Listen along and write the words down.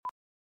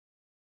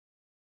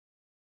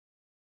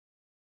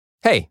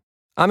Hey,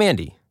 I'm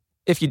Andy.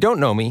 If you don't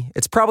know me,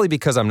 it's probably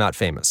because I'm not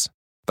famous.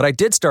 But I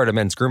did start a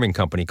men's grooming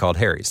company called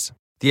Harry's.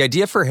 The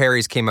idea for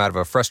Harry's came out of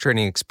a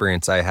frustrating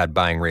experience I had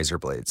buying razor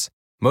blades.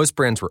 Most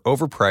brands were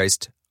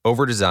overpriced,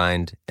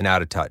 overdesigned, and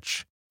out of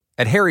touch.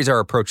 At Harry's, our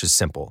approach is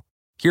simple.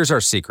 Here's our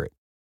secret.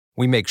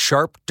 We make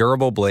sharp,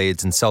 durable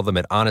blades and sell them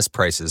at honest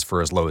prices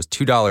for as low as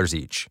 $2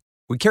 each.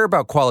 We care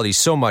about quality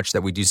so much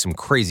that we do some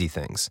crazy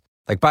things,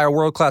 like buy a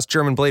world-class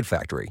German blade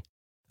factory.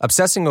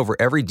 Obsessing over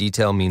every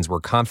detail means we're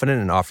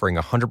confident in offering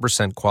a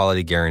 100%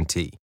 quality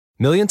guarantee.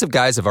 Millions of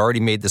guys have already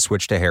made the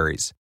switch to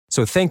Harry's,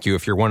 so thank you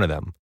if you're one of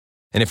them.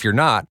 And if you're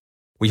not,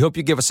 we hope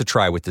you give us a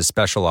try with this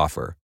special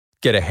offer.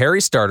 Get a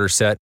Harry starter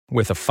set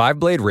with a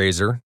 5-blade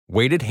razor,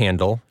 weighted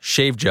handle,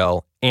 shave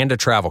gel, and a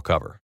travel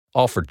cover.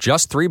 All for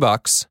just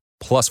 $3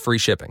 plus free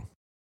shipping.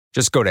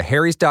 Just go to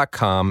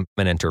harrys.com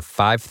and enter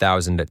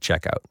 5000 at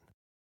checkout.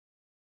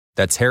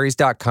 That's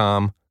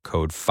harrys.com,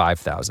 code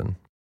 5000.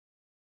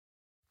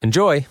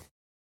 Enjoy!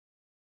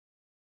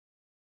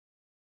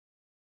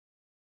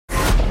 I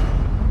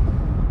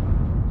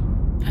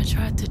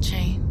tried to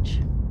change.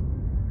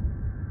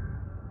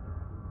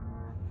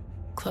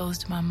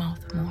 Closed my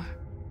mouth more.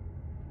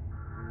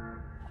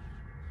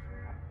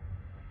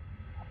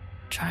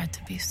 Tried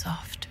to be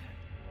softer,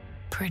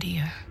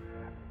 prettier,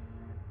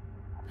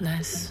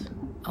 less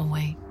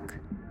awake.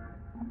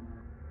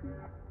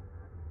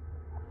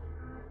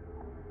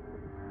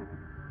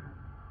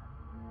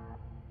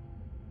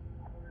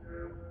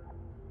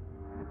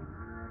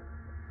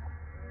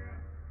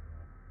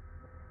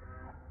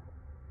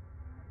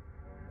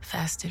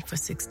 Fasted for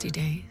 60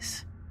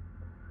 days.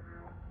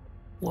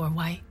 Wore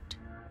white.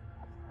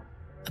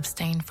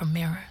 Abstained from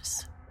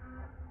mirrors.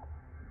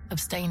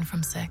 Abstained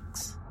from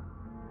sex.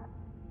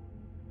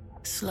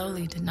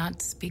 Slowly did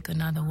not speak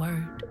another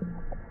word.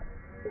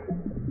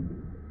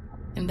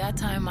 In that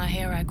time, my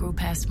hair I grew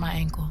past my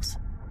ankles.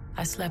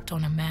 I slept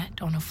on a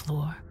mat on a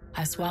floor.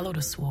 I swallowed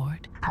a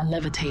sword. I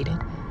levitated.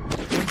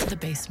 Went to the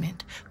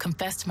basement,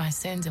 confessed my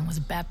sins and was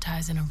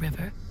baptized in a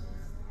river.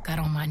 Got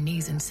on my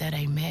knees and said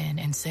amen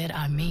and said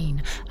I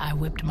mean. I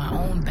whipped my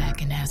own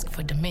back and asked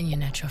for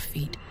dominion at your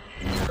feet.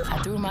 I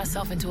threw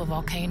myself into a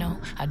volcano.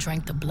 I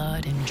drank the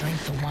blood and drank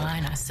the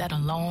wine. I sat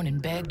alone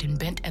and begged and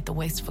bent at the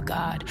waist for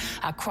God.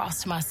 I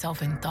crossed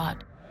myself and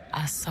thought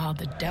I saw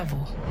the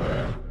devil.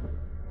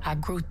 I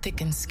grew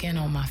thick in skin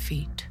on my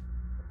feet.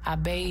 I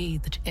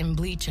bathed in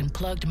bleach and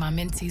plugged my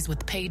menses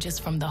with pages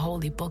from the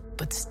holy book,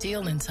 but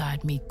still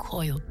inside me,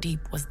 coiled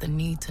deep, was the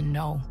need to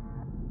know.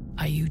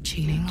 Are you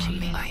cheating on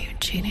me? Are you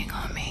cheating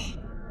on me?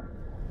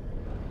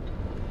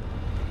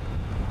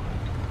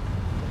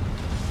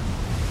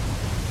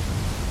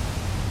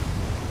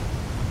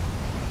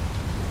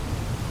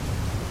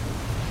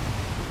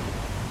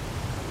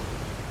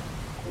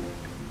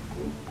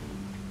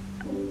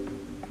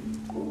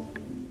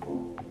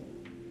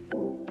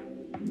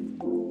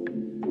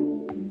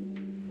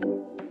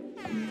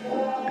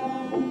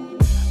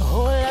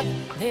 Hold up,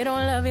 they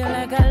don't love you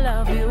like I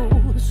love you.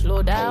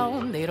 Slow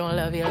down, they don't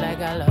love you like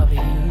I love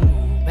you.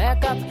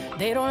 Back up,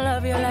 they don't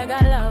love you like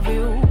I love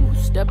you.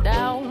 Step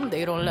down,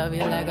 they don't love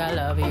you like I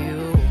love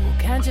you.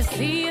 Can't you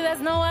see there's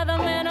no other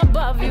man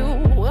above you?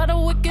 What a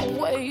wicked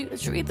way to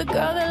treat the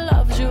girl that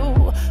loves you.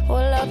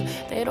 Hold up,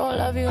 they don't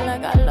love you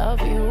like I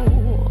love you.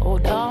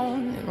 Hold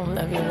down, they don't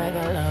love you like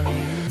I love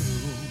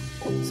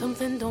you.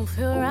 Something don't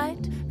feel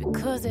right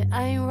because it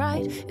ain't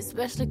right,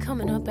 especially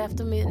coming up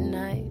after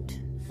midnight.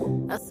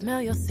 I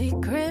smell your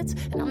secrets,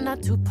 and I'm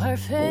not too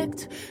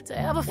perfect to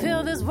ever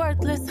feel this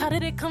worthless. How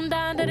did it come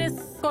down to this?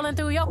 Scrolling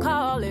through your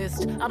call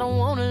list. I don't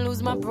wanna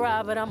lose my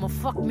pride, but I'ma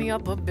fuck me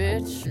up a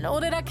bitch. Know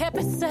that I kept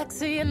it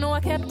sexy, and know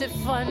I kept it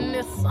fun.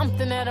 There's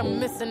something that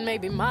I'm missing,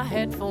 maybe my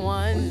head for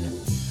one.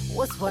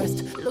 What's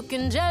worst,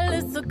 looking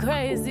jealous or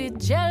crazy?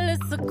 Jealous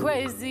or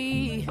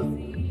crazy?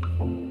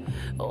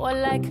 Or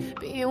like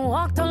being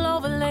walked all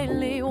over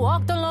lately,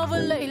 walked all over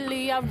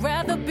lately. I'd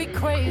rather be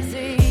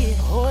crazy.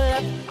 Hold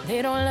up,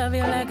 they don't love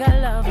you like I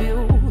love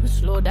you.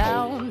 Slow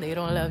down, they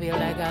don't love you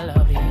like I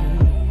love you.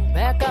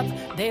 Back up,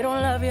 they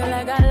don't love you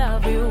like I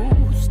love you.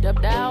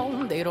 Step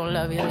down, they don't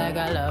love you like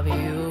I love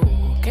you.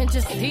 Can't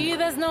you see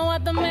there's no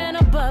other man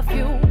above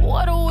you?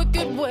 What a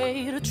wicked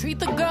way to treat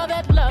the girl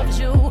that loves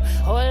you.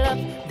 Hold up,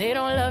 they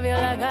don't love you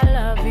like I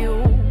love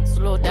you.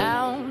 Slow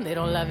down, they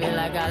don't love you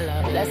like I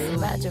love you. Let's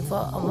imagine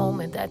for a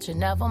moment that you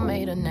never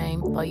made a name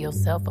for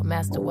yourself, a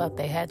master wealth.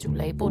 They had you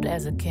labeled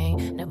as a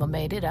king. Never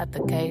made it out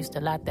the cave,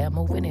 still out there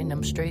moving in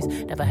them streets.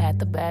 Never had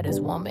the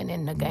baddest woman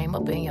in the game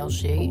up in your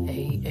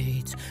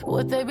sheets.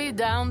 Would they be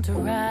down to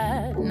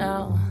ride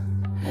now?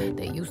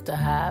 They used to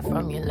hide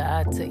from you,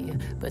 lie to you,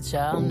 but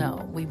y'all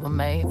know we were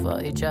made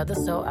for each other,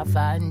 so I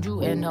find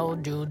you and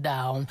hold you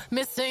down.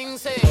 Missing,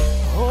 say,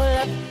 hold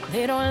up,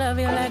 they don't love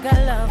you like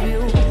I love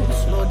you.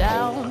 Slow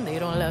down, they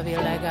don't love you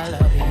like I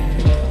love you.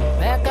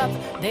 Back up,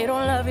 they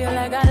don't love you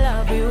like I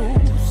love you.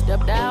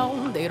 Step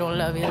down, they don't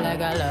love you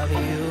like I love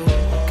you.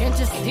 Can't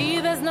you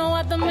see there's no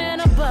other man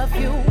above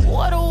you?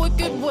 What a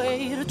wicked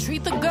way to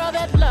treat the girl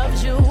that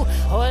loves you.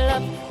 Hold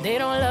up, they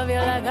don't love you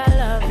like I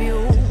love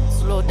you.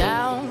 Slow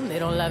down, they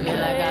don't love you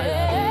like I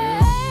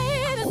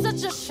love you.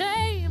 It's such a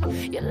shame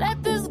you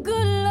let this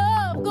good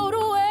love go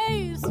to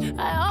waste.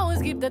 I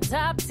always keep the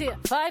top tier,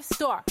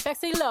 5-star,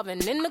 sexy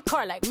loving in the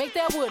car, like make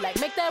that wood,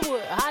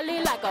 holly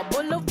like a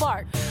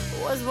boulevard.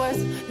 What's worse,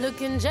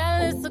 looking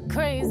jealous or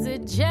crazy,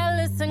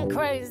 jealous and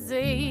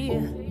crazy.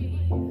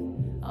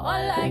 Or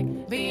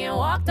like being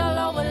walked all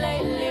over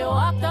lately,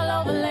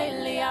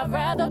 I'd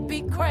rather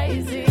be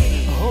crazy.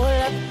 Hold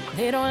up,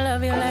 they don't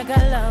love you like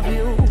I love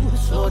you.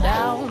 Slow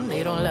down,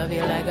 they don't love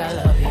you like I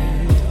love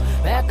you.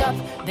 Back up,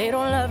 they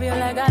don't love you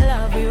like I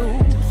love you.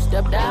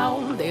 Step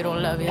down, they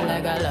don't love you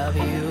like I love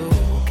you.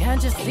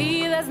 Can't you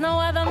see there's no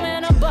other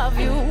man above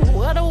you?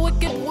 What a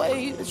wicked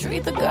way to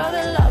treat the girl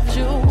that loves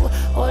you.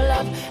 Hold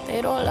up, they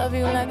don't love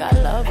you like I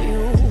love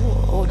you.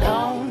 Hold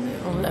down, they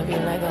don't love you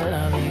like I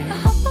love you. I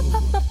hop up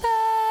my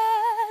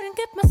bed and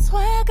get my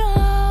swag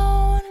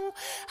on.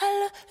 I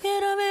look in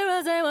the mirror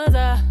and say, what's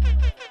up?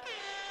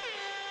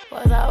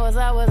 What's up, what's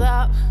up, what's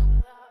up?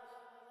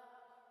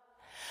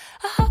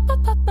 I hop up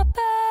my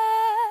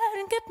bed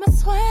and get my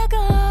swag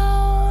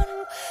on.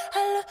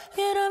 I look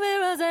in the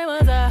mirror and say,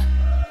 what's up?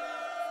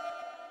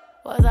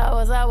 What's up,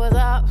 what's up, what's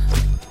up?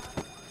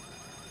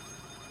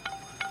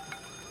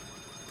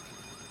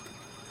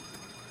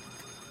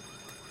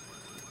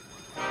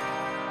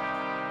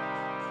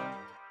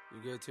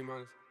 You good,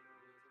 T-Minus?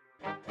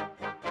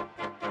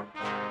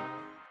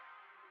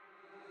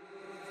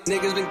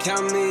 Niggas been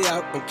counting me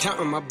out. I'm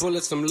counting my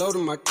bullets, I'm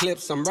loading my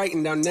clips. I'm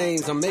writing down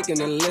names, I'm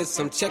making a list.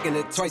 I'm checking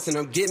it twice and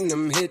I'm getting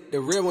them hit.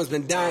 The real ones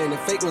been dying, the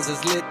fake ones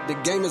is lit. The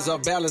game is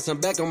off balance, I'm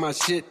back on my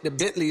shit. The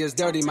Bentley is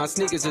dirty, my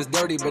sneakers is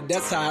dirty, but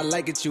that's how I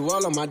like it. You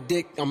all on my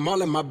dick, I'm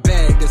all in my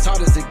bag, as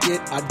hard as it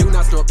get. I do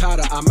not snort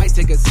powder, I might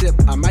take a sip.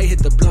 I might hit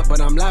the blunt, but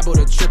I'm liable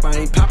to trip. I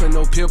ain't popping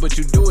no pill, but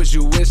you do as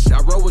you wish.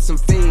 I roll with some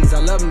fiends, I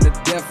love them to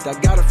death. I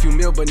got a few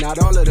mil, but not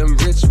all of them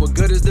rich. What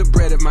good is the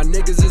bread if my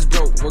niggas is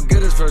broke? What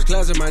good is first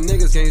class if my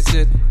niggas can't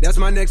sit? That's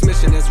my next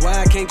mission, that's why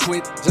I can't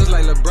quit. Just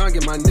like LeBron,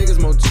 get my niggas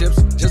more chips.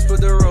 Just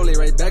put the rollie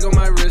right back on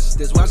my wrist.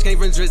 This watch came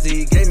from Drizzy,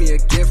 he gave me a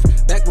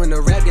gift. Back when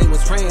the rap game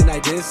was praying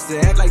like this. To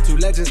act like two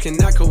legends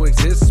cannot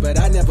coexist. But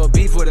I never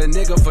beef with a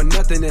nigga for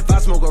nothing. If I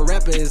smoke a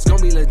rapper, it's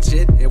gon' be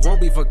legit. It won't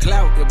be for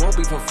clout, it won't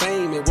be for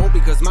fame. It won't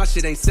be cause my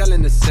shit ain't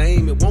selling the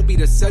same. It won't be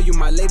to sell you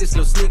my latest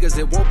little sneakers.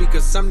 It won't be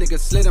cause some niggas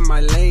slid in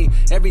my lane.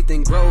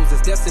 Everything grows,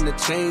 it's destined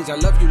to change. I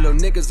love you little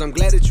niggas, I'm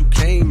glad that you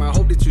came. I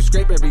hope that you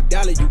scrape every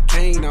dollar you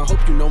came. I hope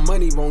you know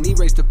money won't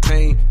erase the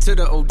pain. To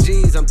the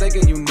OGs, I'm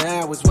thanking you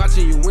now. Was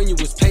watching you when you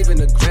was paving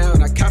the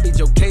ground. I copied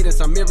your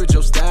cadence, I mirrored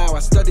your style. I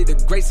studied the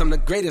greats, I'm the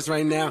greatest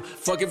right now.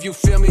 Fuck if you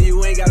feel me,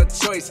 you ain't got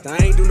a choice. I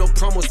ain't do no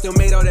promo, still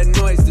made all that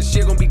noise. The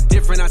shit gon' be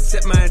different, I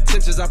set my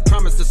intentions. I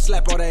promise to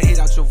slap all that hate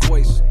out your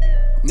voice.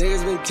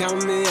 Niggas been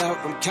counting me out,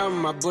 I'm counting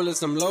my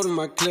bullets, I'm loading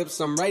my clips,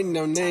 I'm writing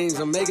down names,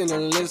 I'm making a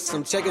list,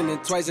 I'm checking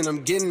it twice and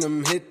I'm getting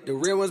them hit. The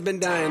real ones been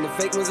dying, the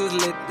fake ones is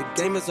lit,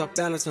 the game is off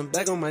balance, I'm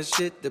back on my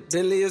shit. The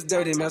Bentley is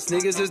dirty, my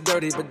sneakers is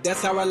dirty, but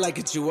that's how I like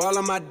it, you all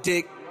on my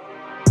dick.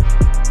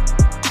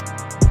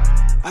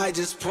 I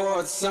just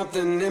poured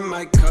something in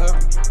my cup,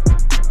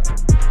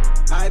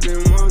 I've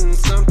been wanting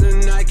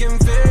something I can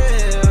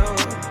feel.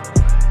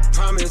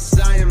 Promise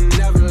I am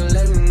never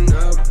letting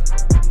up.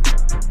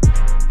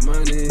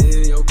 Money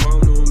in your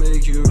palm don't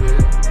make you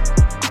real.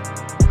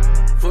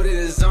 Foot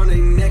is on their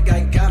neck,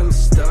 I got them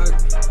stuck.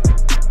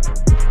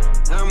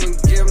 I'ma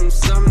give them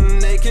something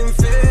they can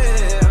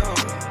feel.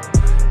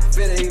 If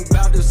it ain't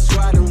about the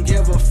squad, don't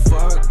give a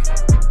fuck.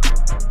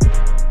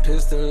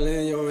 Pistol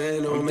in your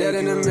hand, I'm dead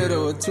in the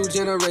middle of two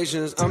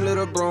generations. I'm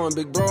little bro and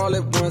big bro all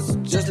at once.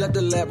 Just left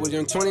the lab with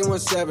young 21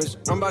 Savage.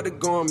 I'm about to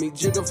go on me,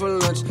 Jigga for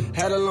lunch.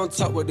 Had a long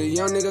talk with a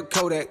young nigga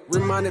Kodak.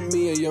 Reminded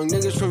me of young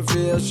niggas from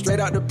Ville. Straight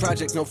out the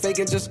project, no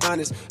faking, just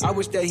honest. I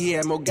wish that he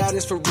had more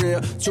guidance for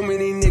real. Too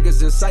many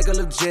niggas in cycle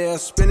of jail,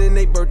 spending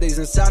their birthdays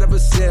inside of a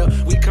cell.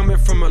 We coming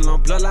from a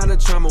long bloodline of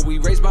trauma. We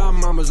raised by our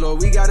mamas,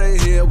 Lord, we gotta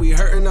heal. We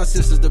hurting our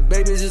sisters, the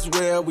babies as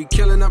well. We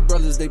killing our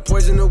brothers, they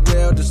poison the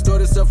well.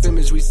 Distorted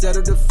self-image, we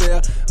settle the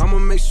fail. I'ma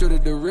make sure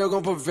that the real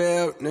gon'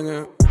 prevail,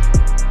 nigga.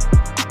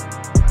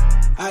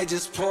 I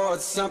just poured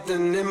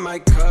something in my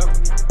cup.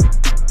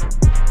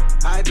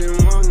 I've been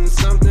wanting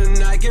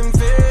something I can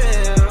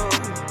feel.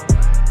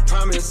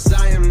 Promise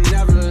I am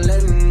never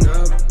letting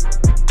up.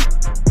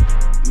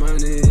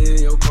 Money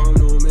in your palm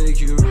don't make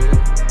you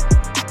real.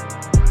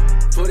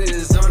 Foot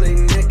is on their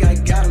neck, I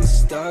got them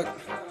stuck.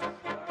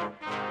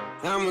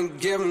 I'ma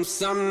give them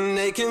something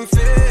they can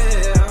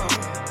feel.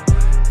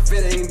 If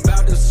it ain't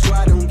about the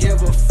squad, don't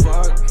give a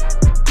fuck.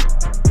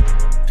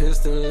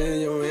 Pistol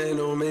in your hand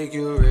don't make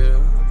you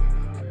real.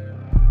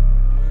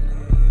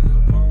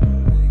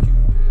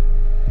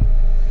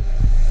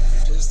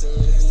 Pistol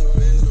in your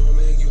hand don't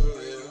make you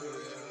real.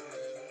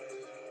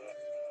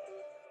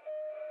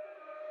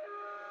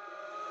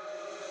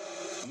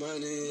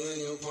 Money in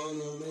your palm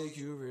don't make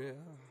you real.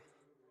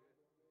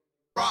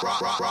 Rock,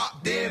 rock, rock,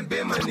 rock, then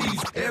bend my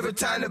knees every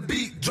time the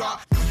beat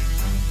drop.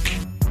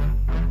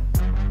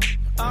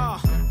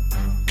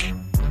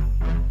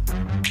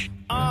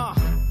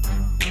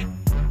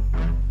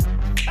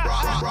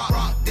 Rock, rock,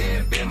 rock,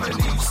 then bend my knees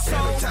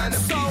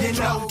You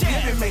know,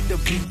 Devin make the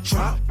beat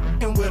drop,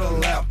 and with a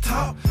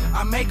laptop,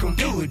 I make them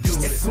do it.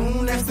 As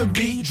soon as the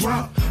beat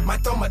drop,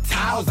 might throw my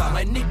towels out.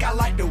 Like Nick, I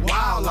like the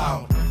wild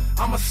out.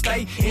 I'ma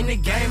stay in the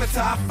game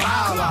until I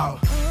foul out.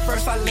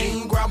 First I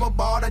lean, grab a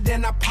ball,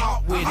 then I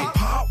pop with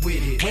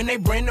it. When they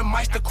bring the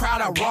mics, the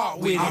crowd, I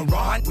rock with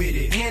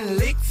it. 10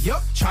 licks,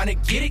 tryna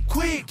get it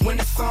quick. When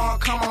the song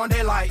come on,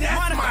 they like,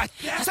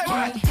 that's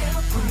my.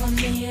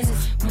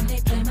 When they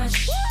play my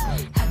shit,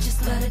 I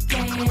just love to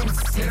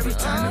dance. Every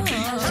time the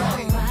beat drop,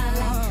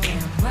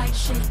 right,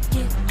 shake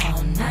it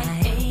all night.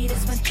 Hey,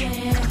 that's my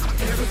jam.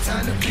 Every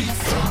time the beat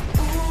drop,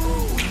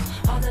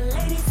 ooh, all the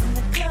ladies in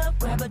the club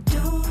grab a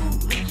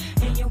dude,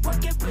 and you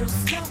work it real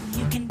slow.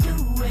 You can do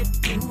it,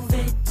 move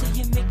it till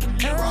you make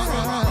it low.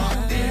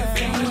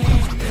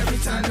 Every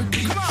time the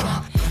beat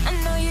drop. I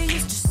know you're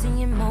used to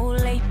seeing more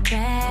laid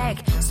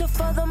back, so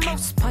for the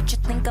most part you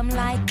think I'm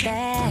like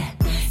that.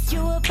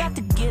 You about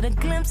to get a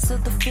glimpse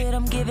of the fit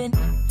I'm giving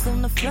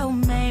on the flow,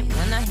 man,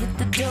 when I hit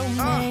the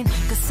domain.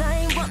 Cause I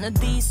ain't one of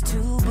these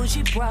two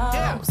bougie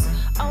bros,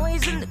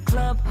 always in the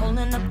club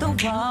holding up the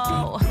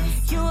wall.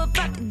 You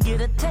about to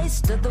get a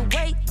taste of the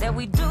way that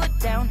we do it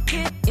down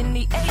here in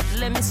the 8.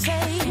 Let me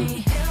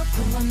say,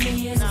 who I'm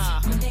is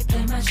when they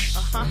play my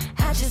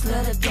I just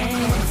love to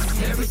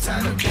dance. Every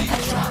time the beat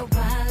drop,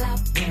 wild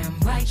out, damn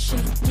right,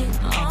 shake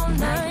it all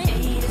night.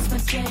 It's my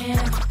jam.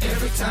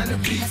 Every time the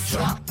beat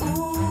drop,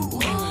 ooh,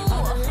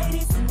 all the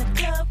ladies in the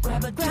club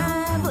grab a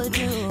dude,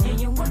 and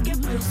you work it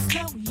real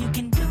slow. You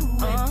can do it,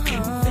 till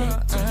you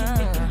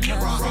make it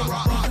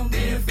low.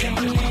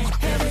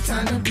 Every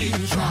time the beat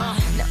drop.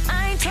 Now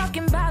I ain't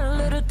talking about a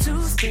little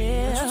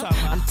two-step.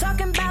 I'm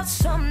talking about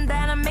something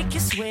that'll make you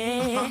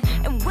sweat.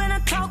 And when I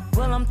talk,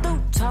 well I'm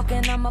through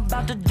talking. I'm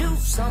about to do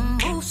some,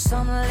 move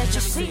some, let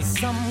you see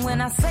some.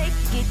 When I say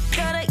get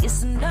gutter,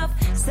 it's enough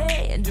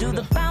said. Do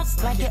the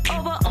bounce like you're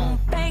over on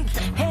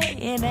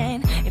Bankhead.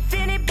 And if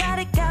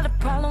anybody got a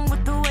problem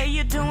with the way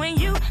you're doing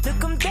you, look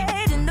them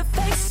dead in the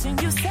face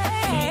and you say,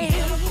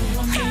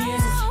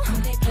 oh,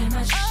 when they play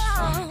my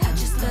I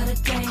just love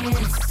to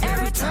dance.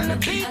 Every time the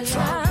beat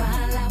drop,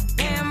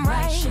 damn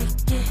right,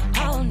 shake it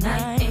all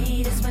night.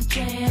 It's my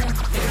jam.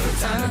 Every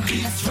time the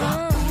beat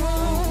drop,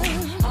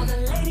 all the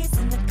ladies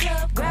in the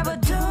club grab a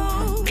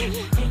dude,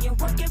 and you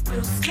work it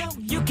real slow.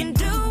 You can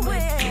do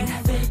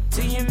it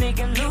till you make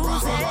it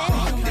lose it.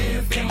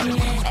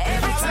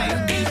 Every time the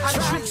beat drop, I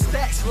trick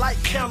stacks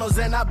like counters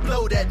and I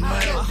blow that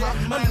money.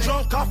 I'm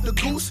drunk off the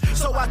goose,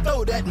 so I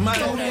throw that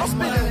money. I'm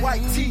spending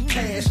white tea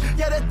cash,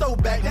 yeah, that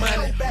throwback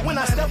money. When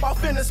I step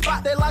off in the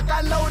spot, they like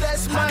I know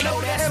that's money.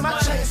 And my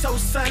chain so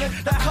sunny,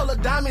 the color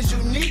diamond's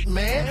unique,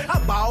 man. I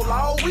ball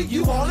all week,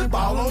 you only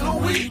ball on the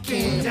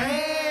weekend.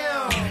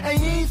 Damn, and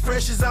you ain't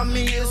fresh as I'm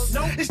is.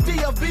 It's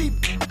DLB,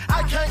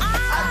 I can't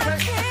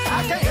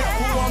help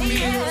who I'm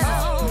is.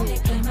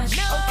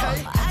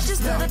 Okay, I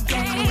just love to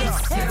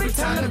dance. Every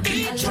time the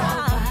beat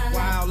drop,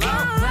 wow,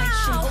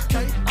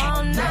 okay,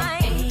 all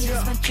night,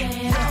 it's my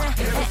jam.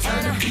 Every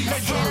time the beat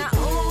drop,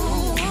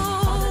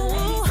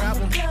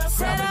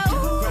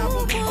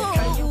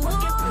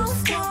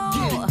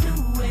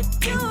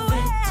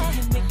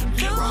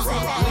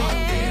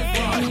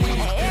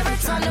 every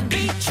time the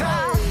beat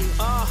drop.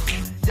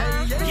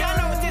 Y'all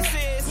know what this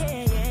is.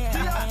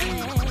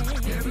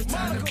 every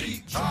time the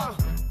beat drop.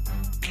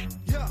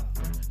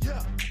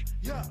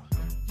 Yeah.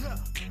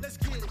 Let's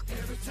get it.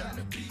 Every time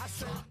the beat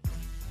drop.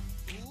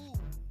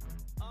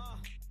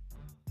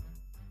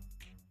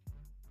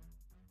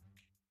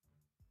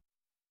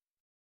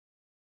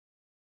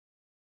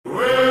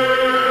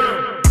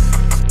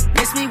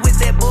 Miss me with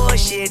that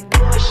bullshit.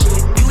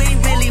 You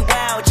ain't really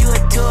wild, you a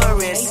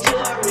tourist.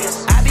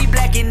 I be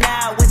blacking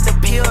out with the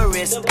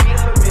purist.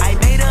 I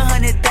made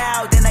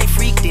 100,000, then I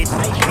freaked it.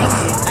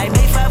 I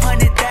made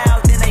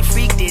 500,000, then I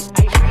freaked it.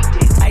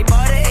 I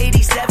bought an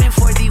 87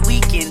 for the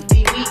weekend.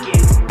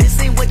 This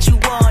ain't what you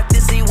want,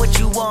 this ain't what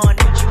you want.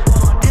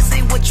 This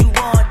ain't what you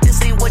want,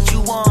 this ain't what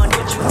you want.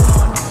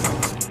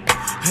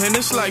 And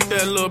it's like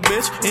that little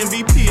bitch.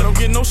 MVP, I don't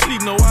get no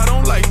sleep, no, I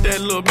don't like that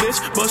little bitch.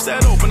 Bust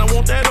that open, I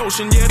want that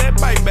ocean, yeah, that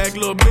bite back,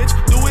 little bitch.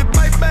 Do it,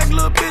 bite back,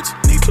 little bitch.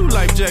 Need 2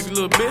 life jackets,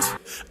 little bitch.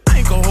 I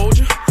ain't gon' hold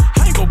you,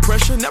 I ain't gon'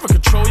 pressure, never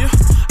control you.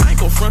 I ain't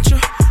gon' front you,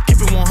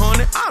 keep it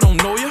 100, I don't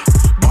know you.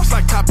 Boss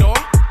like Top Dog,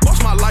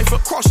 boss my life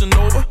up, crossing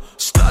over.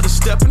 Stutter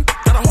stepping,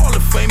 got a Hall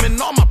of Fame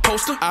and all my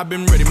poster. I've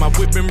been ready, my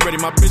whip been ready,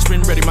 my bitch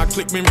been ready, my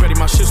click been ready,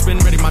 my shit's been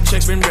ready, my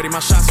checks been ready, my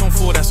shots on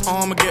full, that's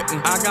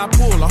Armageddon. I got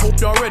pull, I hope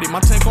y'all ready, my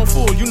tank on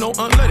full, you know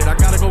unleaded. I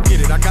gotta go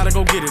get it, I gotta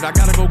go get it, I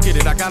gotta go get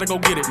it, I gotta go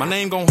get it. My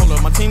name gon' hold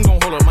up, my team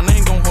gon' hold up, my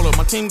name gon' hold up,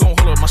 my team gon'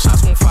 hold up, my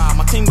shots gon' fire,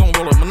 my team gon'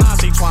 roll up,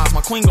 Menage twice,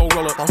 my queen gon'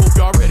 roll up. I hope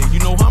y'all ready, you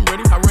know I'm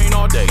ready, I rain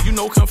all day, you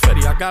know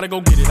confetti. I gotta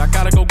go get it, I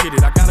gotta go get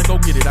it, I gotta go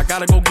get it, I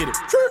gotta go get it.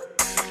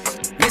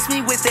 Miss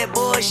me with that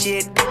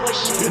bullshit.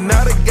 You're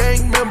not a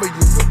gang member,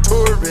 you's a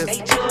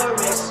tourist.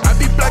 I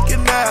be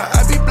blacking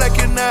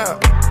out.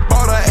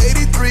 Bought a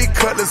 83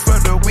 Cutlass for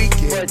the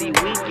weekend.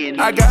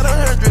 I got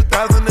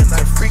 100,000 and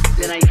I freaked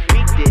it.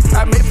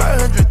 I made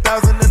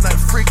 500,000 and I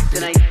freaked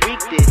it.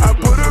 I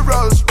put a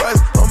Rolls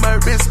Royce on my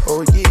wrist,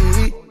 oh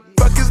yeah.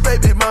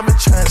 baby mama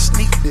try and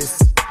sneak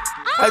this.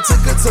 I took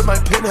her to my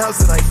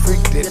penthouse and I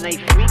freaked it.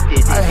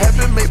 I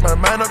haven't made my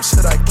mind up,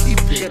 should I keep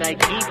it? I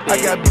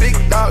got big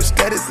dog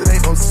status, it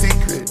ain't no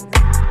secret.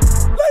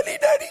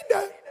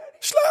 La-di-da-di-da,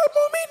 slime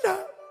on me now.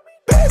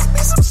 Pass me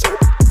some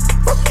syrup,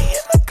 fuck me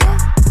in the car.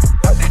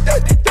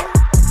 La-di-da-di-da,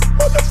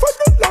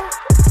 motherfucker law.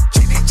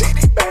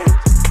 GD bang,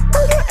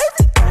 murder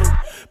everything.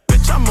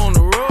 Bitch, I'm on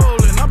the roll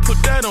and I put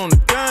that on the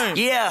game.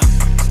 Yeah,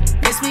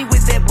 miss me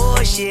with that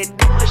bullshit.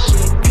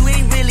 You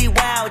ain't really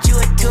wild, you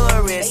a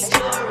tourist.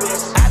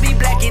 I be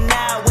blacking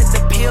out with the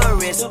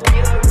purist.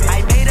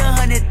 I made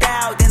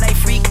 100,000, then I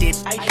freaked it.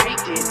 I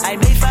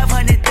made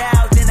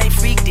 500,000, then I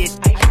freaked it.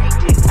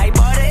 I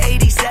bought an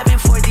 87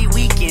 for the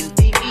weekend.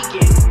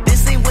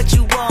 This ain't what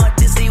you want,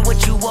 this ain't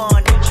what you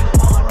want.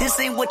 This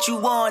ain't what you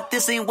want,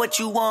 this ain't what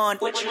you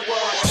want. What you want?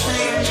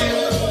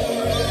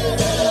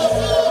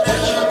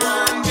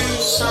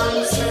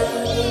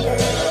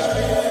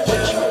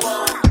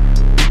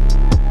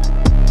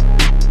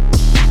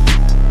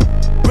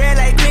 Red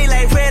light, green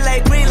light, red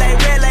light, green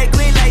light, red light,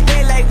 green light.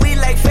 They like, we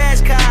like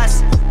fast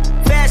cars,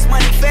 fast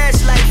money,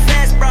 fast life,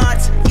 fast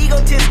bronze.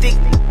 Egotistic,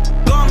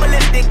 going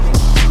ballistic.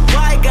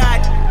 Why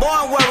God,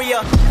 born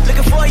warrior,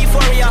 looking for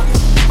euphoria,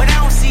 but I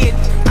don't see it,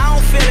 I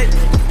don't feel it.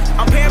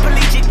 I'm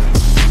paraplegic,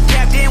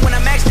 capped in when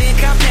I'm maxed in,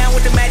 compound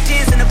with the Mac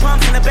 10s and the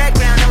pumps in the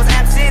background. I was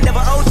absent, never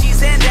OG's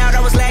handout.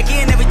 I was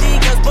lagging,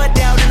 everything else but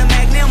doubt. In the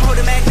Magnum,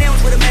 holding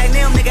Magnums with a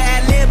Magnum. Nigga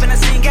ad lib and I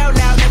sing out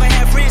loud. Never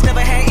had friends, never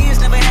had ears,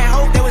 never had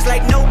hope. That was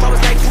like nope, I was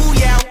like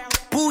booyah,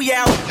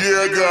 booyah.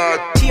 Yeah, God.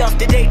 T off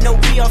the date, no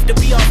B off the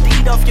B off the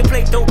eat off your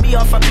plate, don't be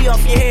off, I be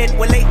off your head.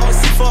 We're late on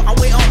C4, I'm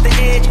way off the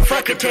edge.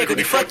 Fuck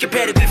integrity, fuck your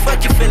pedigree,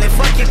 fuck your feeling,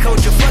 fuck your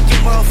culture, fuck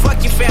your moral,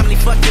 fuck your family,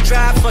 fuck your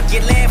tribe, fuck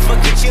your land,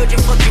 fuck your children,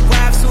 fuck your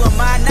wives. Who am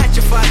I? Not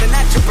your father,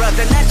 not your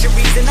brother, not your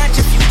reason, not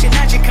your future,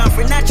 not your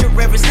comfort, not your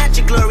reverence, not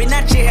your glory,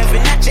 not your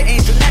heaven, not your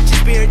angel, not your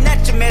spirit,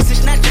 not your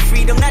message, not your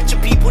freedom, not your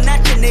people,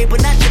 not your neighbor,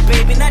 not your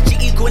baby, not your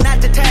equal,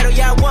 not the title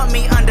y'all want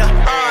me under.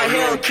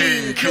 Hell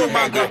King,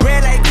 Killmonger.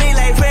 Red light, green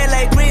light, red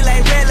light, green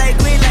light, red light,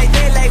 green light.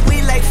 They like,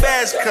 we like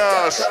fast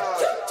cars.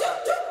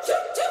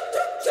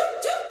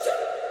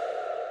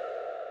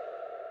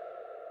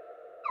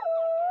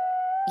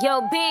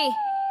 Yo, B,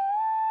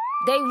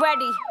 they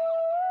ready.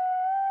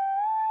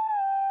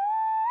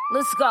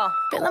 Let's go.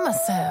 Feeling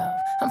myself,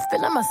 I'm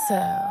feeling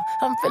myself,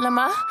 I'm feeling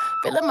myself,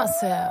 I'm feeling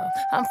myself,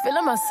 I'm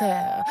feeling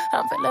myself,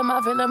 I'm feeling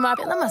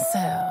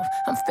myself,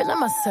 I'm feeling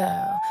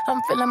myself,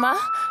 I'm feeling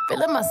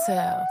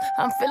myself,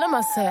 I'm feeling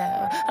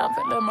myself.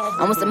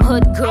 I'm with some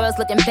hood girls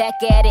looking back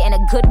at it, and a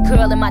good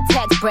girl in my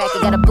tax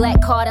bracket. Got a black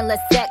card and let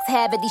sex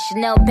have it. These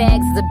Chanel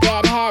bags is a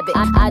bad habit.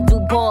 I do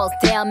balls,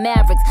 down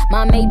Mavericks,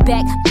 my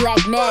Maybach, black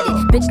matted.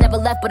 Bitch never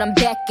left, but I'm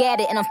back at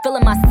it, and I'm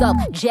feeling myself,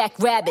 Jack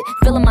Rabbit,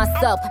 feeling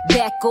myself,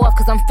 back off,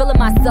 cause I'm feeling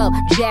myself,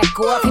 jack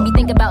off. He be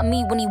thinking about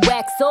me when he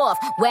wax off.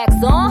 Wax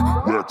on?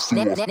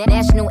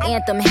 National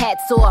anthem,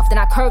 hats off. Then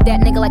I curve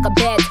that nigga like a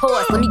bad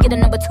horse. Let me get a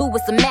number 2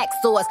 with some Mac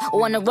sauce,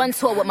 or on a run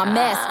tour with my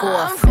mask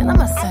off. I'm feeling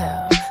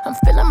myself, I'm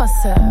feeling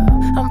myself,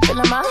 I'm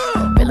feeling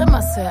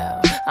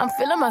myself, I'm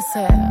feeling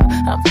myself, I'm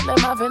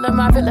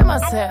feeling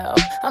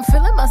myself, I'm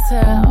feeling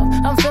myself,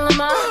 I'm feeling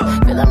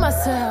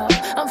myself,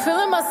 I'm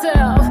feeling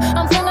myself,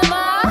 I'm feeling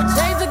my.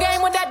 Change the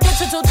game when that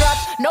digital drop.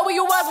 Know who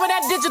you was when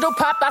that digital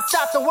popped. I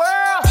stopped the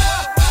world.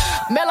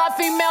 Male or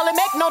female, it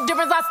make no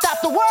difference. I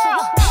stopped the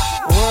world.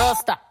 World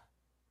stop.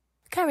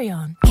 Carry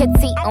on.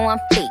 Kitty on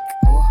fleek,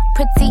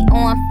 pretty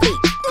on fleek.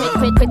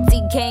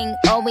 Pretty gang,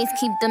 always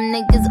keep them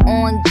niggas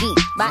on geek.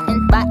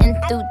 Biting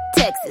through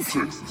Texas,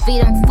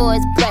 feed him for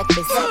his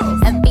breakfast.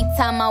 Every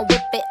time I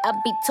whip it, I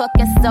be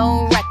talking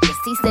so reckless.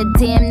 He said,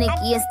 damn,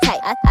 Nicky is tight.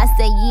 I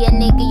said, yeah,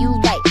 nigga, you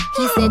right.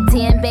 He said,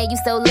 damn, babe, you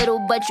so little,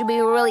 but you be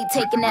really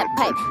taking that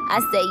pipe. I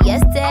said,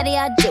 yes, daddy,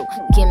 I do.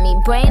 Give me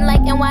brain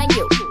like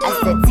NYU. I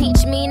said,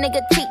 teach me,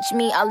 nigga, teach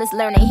me. All this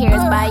learning here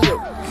is by you.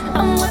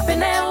 I'm whipping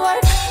that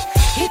work,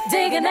 he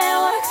digging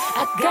that work.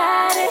 I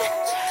got it.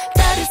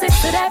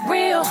 36 to that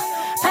real,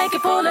 pinky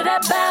full of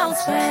that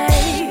bounce,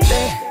 baby.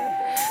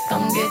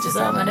 Come get you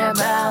some of that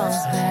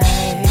bounce,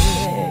 baby.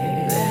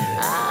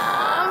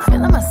 I'm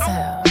feeling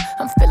myself,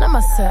 I'm feeling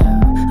myself,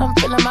 I'm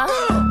feeling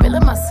myself, I'm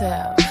feeling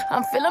myself,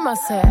 I'm feeling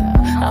myself,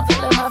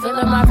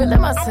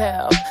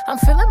 I'm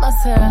feeling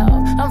myself,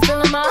 I'm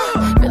feeling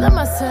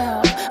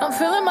myself, I'm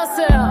feeling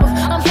myself,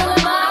 I'm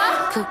feeling my.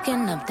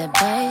 Cooking up the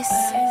bass,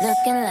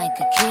 looking like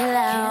a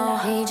kilo.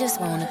 He just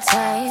wanna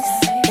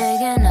taste,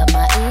 digging up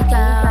my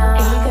ego.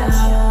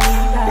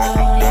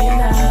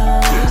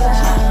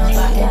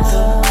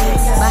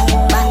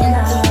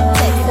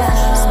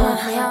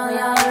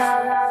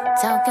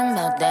 Talking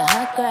about that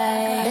hot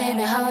grade,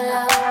 baby, hold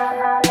up.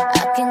 I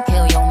can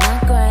kill your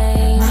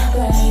migraine.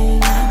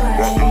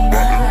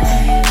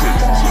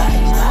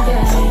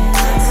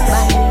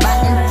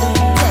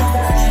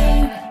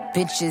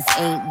 bitches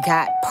ain't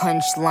got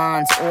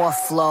punchlines or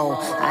flow.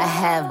 I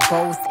have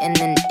both in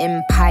an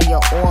empire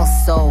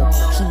also.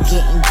 He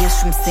getting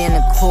gifts from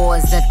Santa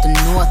Claus at the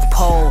North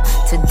Pole.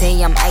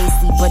 Today I'm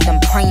icy, but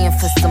I'm praying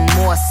for some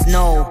more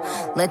snow.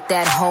 Let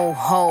that hoe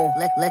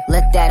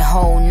let that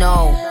hoe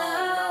know.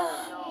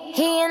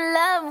 He in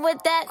love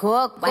with that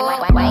cook.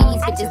 Why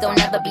these bitches don't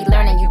ever be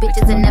learning? You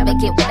bitches will never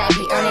get what I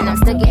be earning. I'm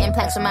still getting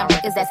plaques from my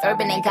records that's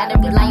urban. Ain't gotta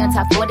rely on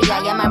top 40.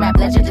 I am a rap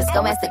legend. Just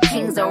go ask the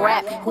kings of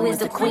rap. Who is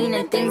the queen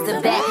and things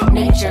of that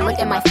nature? Look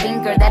at my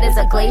finger, that is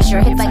a glacier.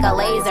 Hits like a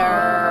laser.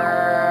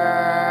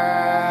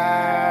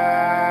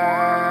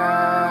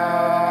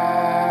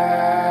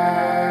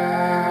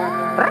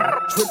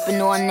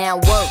 Dripping on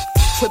that work.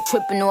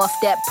 Tripping off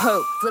that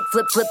perk,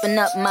 flipping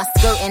up my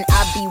skirt, and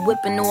I be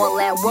whipping all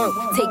that work.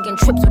 Taking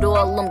trips with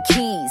all them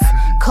keys,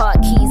 car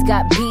keys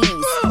got bees.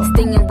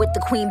 Stinging with the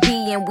queen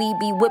bee, and we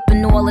be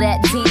whipping all of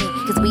that tea.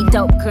 Cause we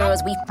dope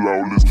girls, we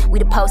flawless. We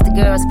the poster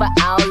girls for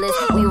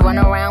owlets. We run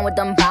around with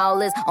them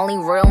bowlers. Only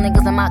real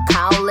niggas in my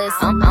cowlers.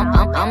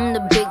 I'm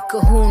the big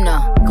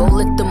kahuna. Go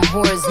let them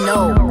whores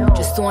know.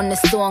 Just on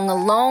this song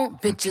alone,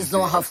 bitches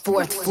on her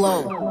fourth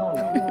floor.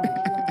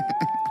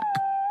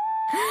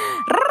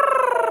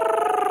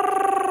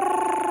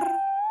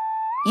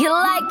 You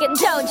like it,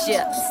 don't you,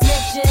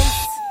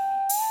 snitches?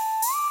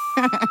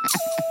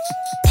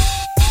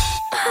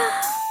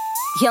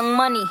 Young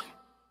Money.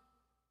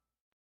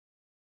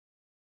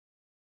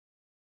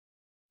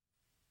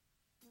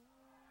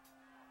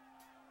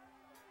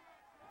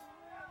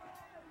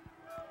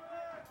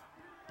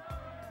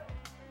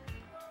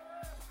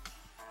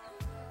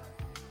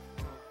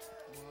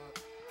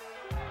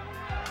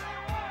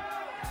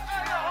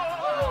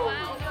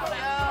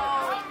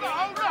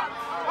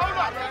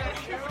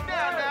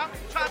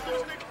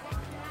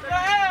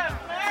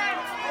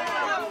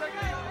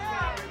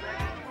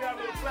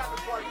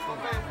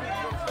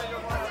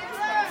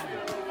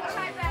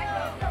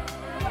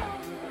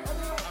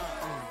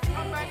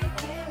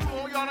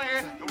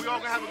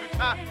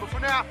 But for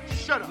now,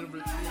 shut up.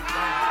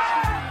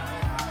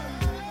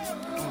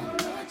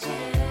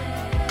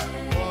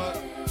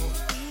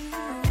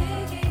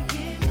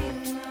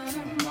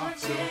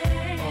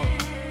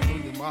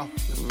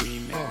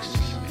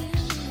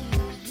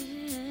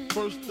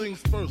 First things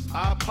first,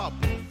 I pop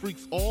them.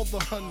 Freaks all the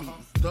honeys,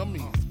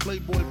 dummies,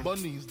 playboy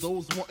bunnies,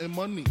 those wanting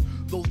money.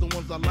 Those the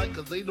ones I like,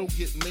 cause they don't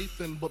get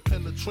Nathan but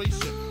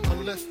penetration.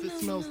 Unless it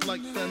smells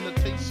like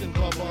sanitation.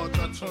 Garbage,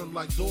 I turn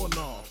like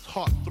doorknobs.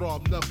 Heart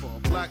throb never,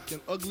 black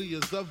and ugly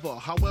as ever.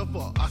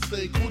 However, I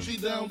stay Gucci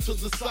down to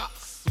the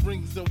socks.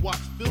 Rings and watch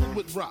filled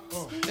with rocks.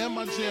 And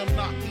my jam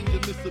knocking your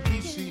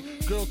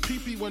Mitsubishi. Girls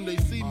pee-pee when they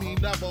see me.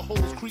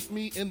 Navajos creep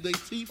me in they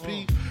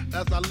teepee.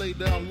 As I lay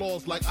down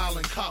laws like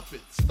Island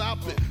Coppet. Stop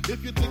it,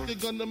 if you think they're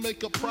gonna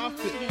make a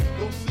profit.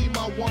 Don't see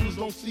my ones,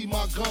 don't see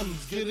my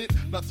guns. Get it?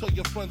 Now tell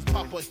your friends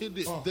Papa hit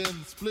it.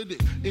 Then split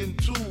it in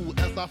two.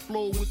 As I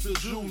flow with the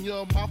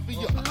Junior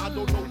Mafia. I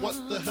don't know what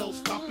the hell's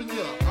stopping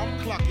ya. I'm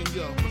clocking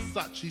ya.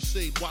 Versace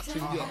shade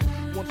watching ya.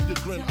 Once you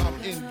grin,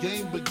 I'm in,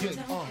 game begins.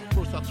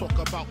 First I talk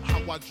about how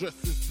I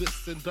dress is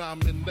this and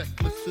diamond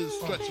necklaces,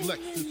 stretch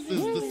Lexuses.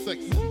 The sex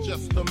is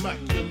just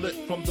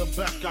immaculate. From the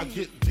back I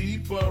get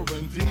deeper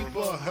and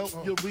deeper. Help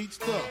you reach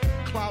the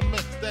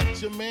climax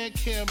that your man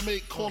can't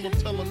make. Call him,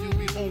 tell him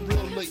you be home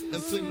real late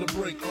and sing the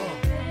break.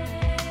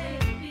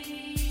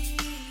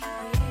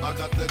 I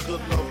got that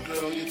good love,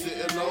 girl, you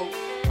didn't know.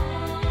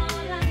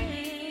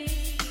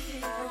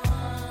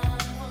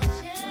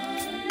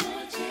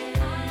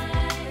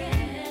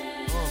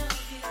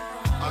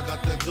 I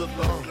got that good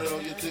love,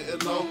 girl, you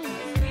didn't know.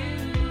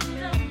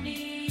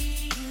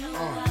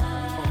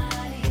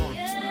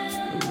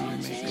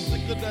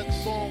 Sick of that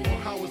song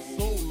on how it's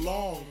so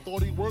long.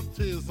 Thought he worked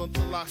his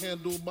until I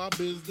handled my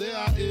biz. There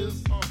I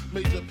is,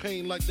 major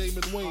pain like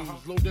Damon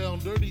Wayans. Low down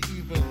dirty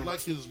even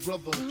like his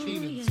brother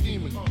Keenan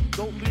scheming.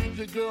 Don't leave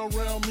your girl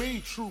around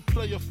me, true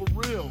player for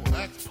real.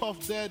 Ask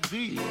Puff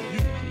Daddy. You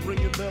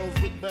ringing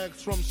bells with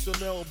bags from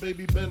Chanel.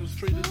 Baby Benz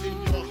traded in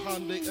your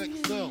Hyundai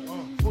XL.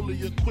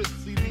 Fully equipped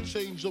CD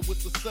changer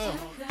with the cell.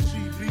 She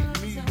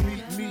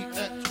beat me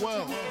at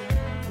 12.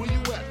 Where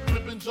you at?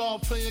 Flipping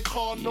job, playing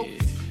car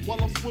notes.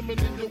 While I'm swimming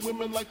in your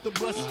women like the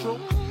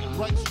breaststroke.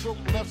 Right stroke,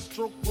 left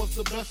stroke was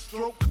the best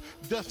stroke.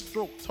 Death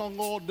stroke, tongue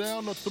all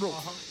down the throat.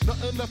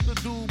 Nothing left to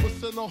do but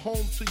send her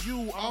home to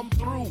you. I'm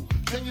through.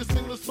 Can you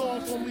sing the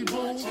song for me,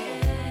 boo?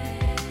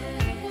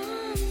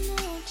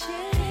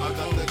 I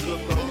got that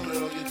good love,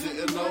 girl, you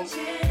didn't know.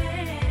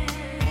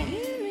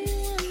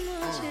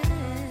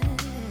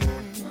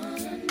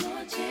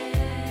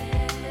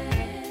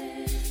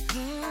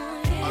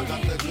 I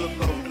got that good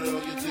love,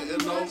 girl, you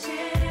didn't know.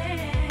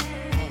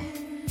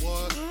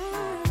 What?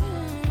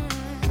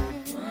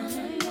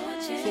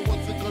 So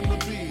what's it gonna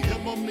be,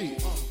 him or me?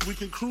 We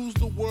can cruise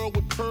the world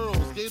with pearls,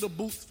 gator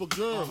boots for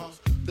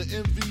girls. The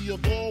envy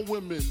of all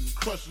women,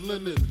 crushed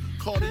linen,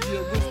 Cartier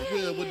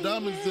wristwear with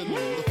diamonds in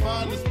them. The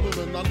finest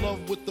women I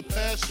love with the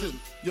passion.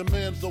 Your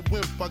man's a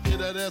wimp, I get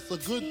that ass a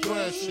good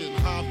thrashing.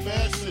 High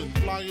fashion,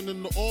 flying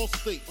into all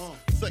states.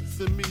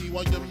 Sexing me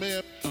while your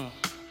man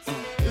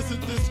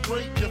Isn't this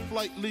great? Your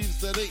flight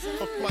leaves at 8,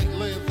 a flight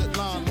lands at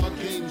 9. My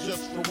game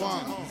just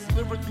rewinds.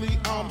 Lyrically,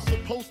 I'm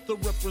supposed to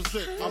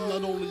represent. I'm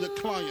not only a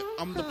client,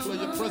 I'm the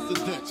player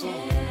president.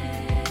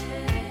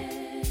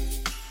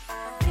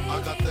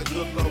 I got that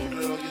good love,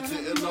 girl, you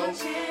didn't know.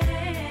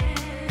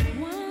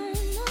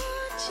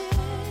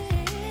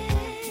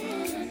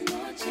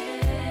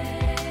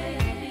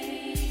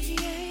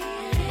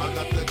 I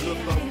got that good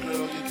love,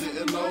 girl, you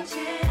didn't know.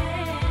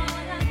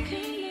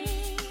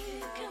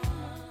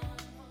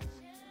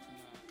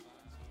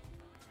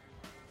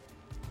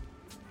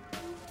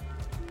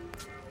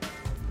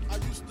 I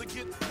used to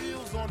get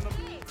feels on them.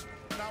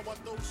 Now I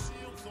throw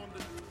shields on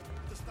them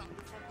to stop me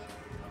from that.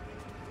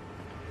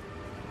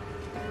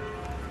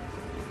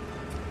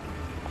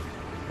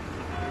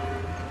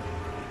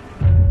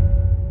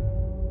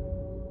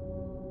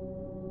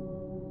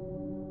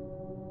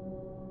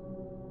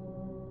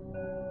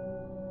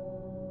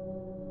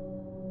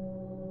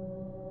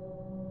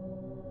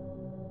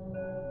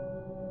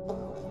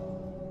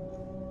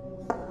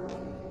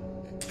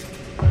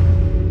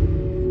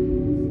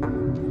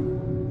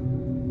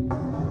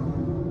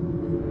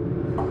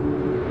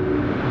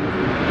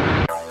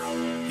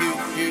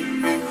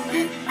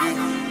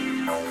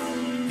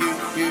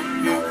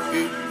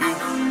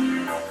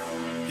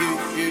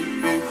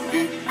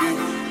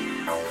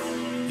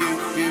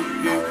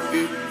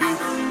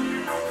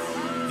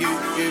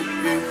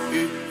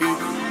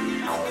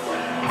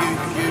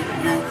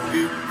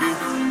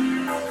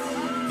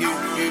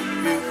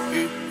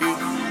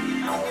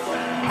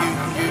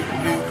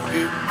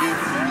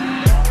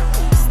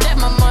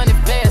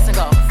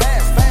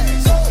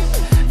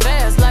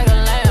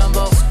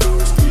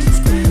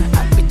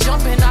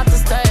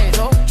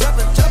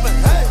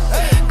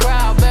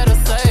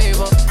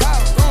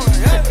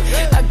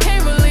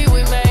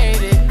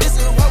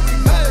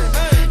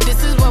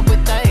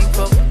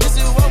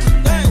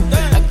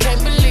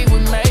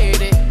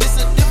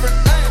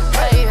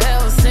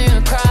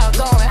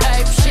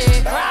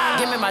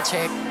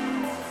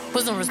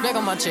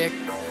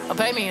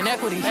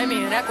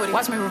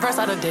 Watch me reverse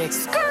out of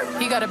dicks.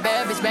 He got a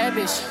bad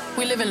bitch.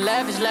 We live in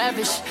lavish.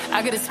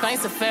 I got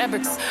expensive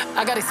fabrics.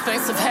 I got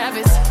expensive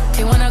habits.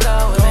 He wanna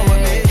go with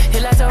me. He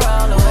likes to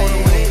roll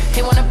away.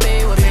 He wanna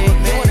be with me.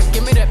 He wanna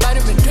give me that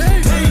vitamin D.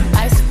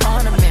 Ice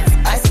ornaments,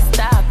 ice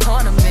style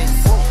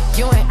ornaments.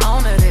 You ain't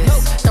on to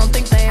this. Don't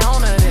think they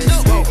own to this.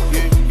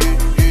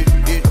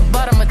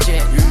 But I'm a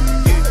jet.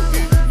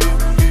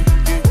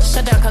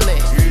 Shut down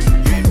Khalid.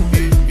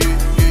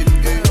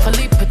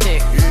 Philippe Petit.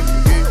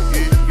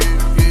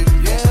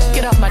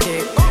 Get off my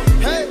dick.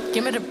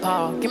 Give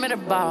me the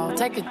ball,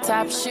 take a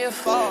top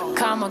shift.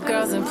 Call my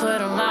girls and put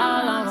them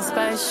all on a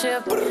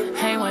spaceship.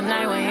 Hang one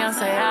night when young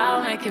say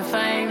I'll make you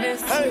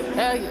famous.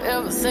 Have you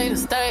ever seen the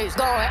stage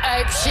going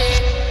ape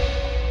shit?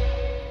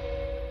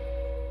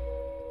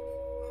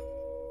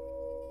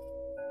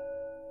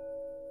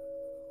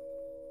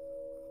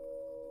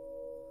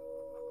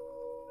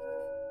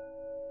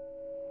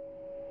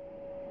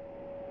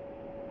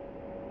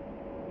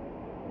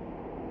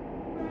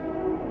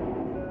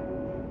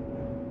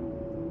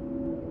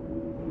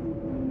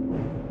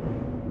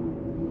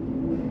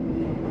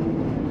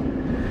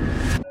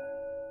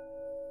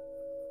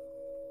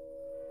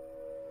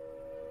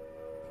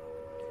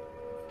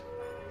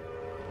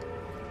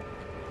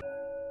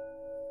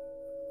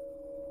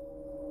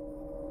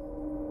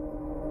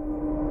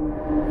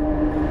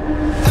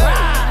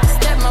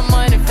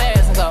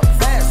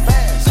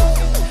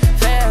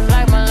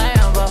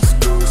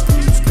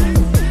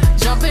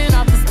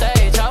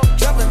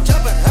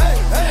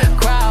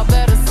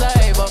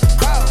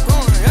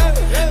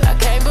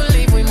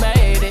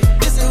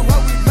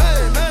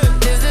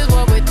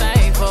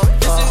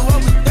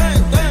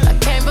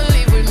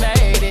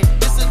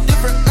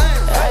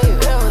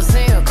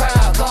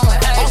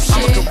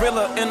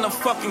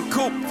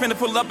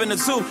 In the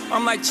zoo,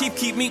 I'm like Chief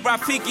Keep Meet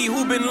Rafiki,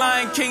 who been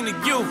Lion King to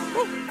you.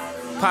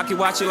 Pocket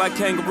watch it like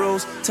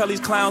kangaroos. Tell these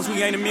clowns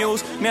we ain't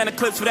amused. Nana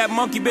clips for that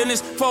monkey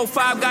business.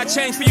 4-5 got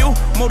change for you.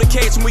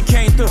 Motorcades when we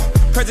came through.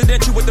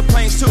 Presidential with the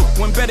planes too.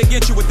 Went bet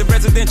against you with the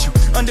residential.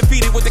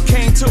 Undefeated with the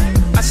cane too.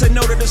 I said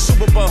no to the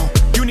Super Bowl.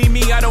 You need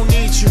me, I don't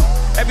need you.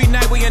 Every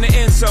night we in the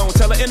end zone.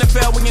 Tell the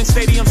NFL we in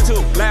stadiums too.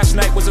 Last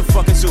night was a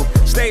fucking zoo.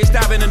 Stage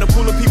diving in a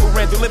pool of people.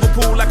 Ran through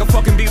Liverpool like a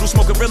fucking beetle.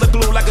 Smoke Gorilla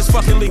Glue like it's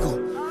fucking legal.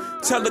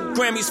 Tell the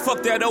Grammys,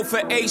 fuck that O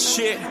for 8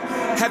 shit.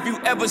 Have you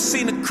ever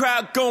seen a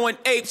crowd going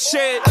ape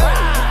shit?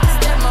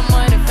 Step my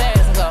money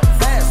fast and go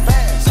fast.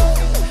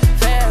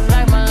 Fast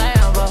like my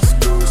Lambo.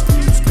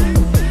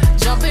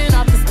 Jumping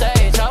off the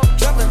stage, oh.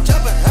 Jumping,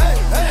 hey.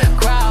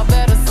 Crowd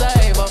better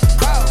save up.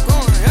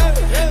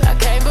 I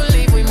can't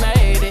believe we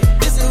made it.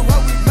 This is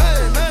what we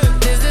made.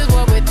 This is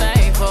what we're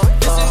thankful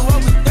for.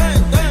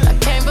 I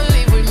can't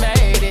believe we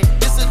made it.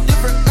 This is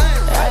different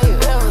thing. Have you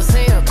ever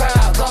seen a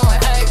crowd going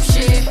ape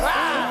shit?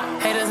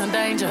 Haters in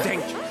danger.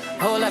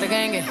 Whole lot of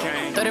gangin'.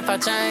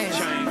 35 chains.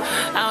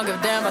 I don't give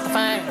a damn about the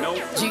fame.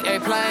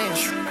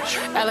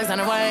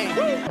 Alexander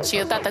Wayne. She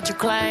a thought that you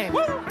claim.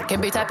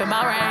 Can be typing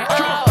my rain.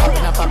 Oh.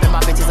 And I'm popping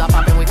my bitches, I'm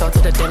popping. We go to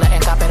the dealer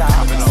and cop it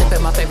all.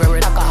 Sipping my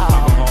favorite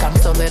alcohol. Got me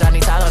so lit, I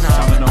need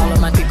Tylenol. All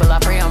of my people, I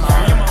pray I'm on.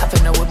 I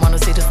finna would wanna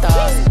see the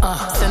stars.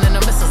 Sending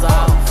the missiles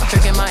off.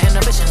 Drinking my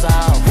inhibitions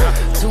off.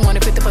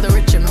 250 for the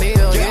rich and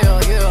meal. Yeah.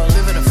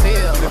 Live in the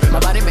field. My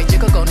body make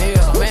jiggle go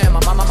near. Man, my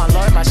mama, my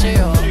lord, my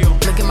shield.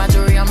 Look at my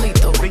jewelry, I'm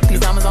lethal.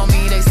 These diamonds on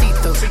me, they see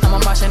through. I'm a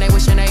Martian, they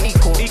wishing they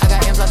equal. I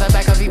got M's off the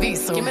back of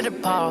Evisu. Give me the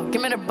ball,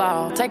 give me the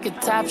ball. Take a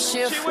top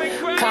shift.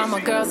 Call my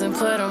girls and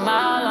put them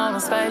all on a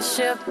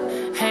spaceship.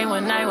 Hang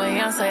one night with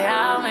Beyonce,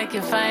 I'll make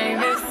you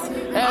famous.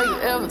 Have you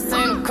ever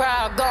seen a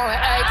crowd going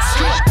ape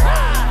shit?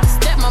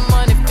 Step my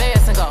money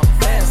fast and go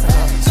fast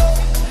and go.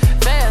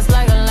 Fast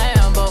like a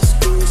Lambo.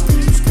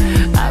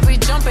 I be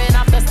jumping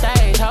off the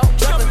stage, ho.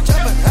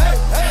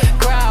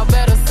 Crowd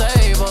better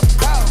save us.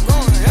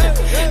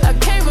 I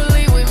can't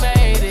believe we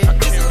made it.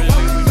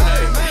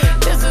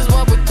 This is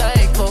what we're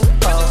thankful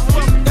for.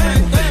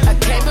 I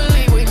can't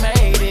believe we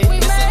made it.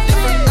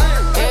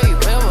 Yeah, you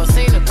ever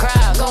seen the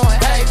crowd going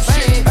ape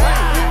shit?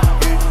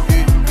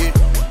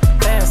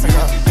 Fast and go.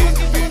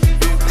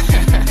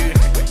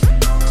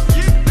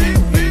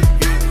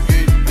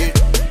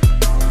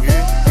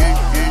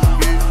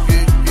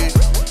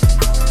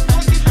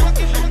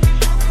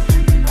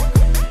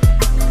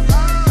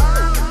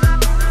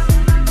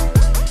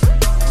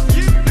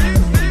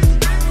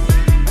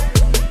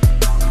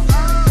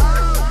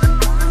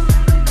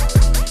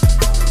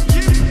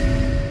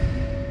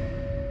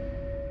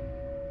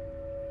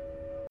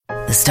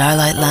 The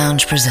Starlight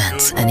Lounge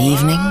presents An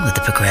Evening with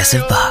the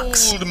Progressive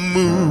Box. Old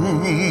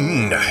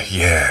moon,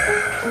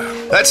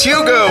 yeah. That's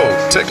Hugo,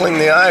 tickling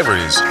the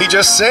ivories. He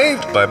just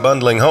saved by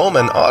bundling home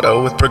and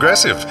auto with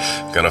Progressive.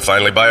 Gonna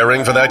finally buy a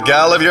ring for that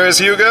gal of yours,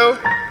 Hugo?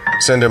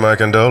 Send her my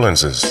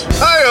condolences.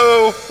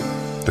 Hi-oh!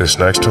 This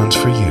next one's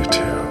for you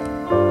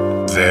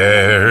two.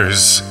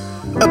 There's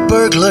a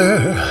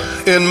burglar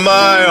in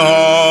my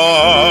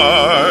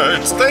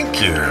heart.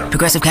 Thank you.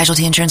 Progressive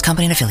Casualty Insurance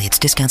Company and Affiliates.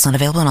 Discounts not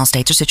available in all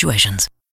states or situations.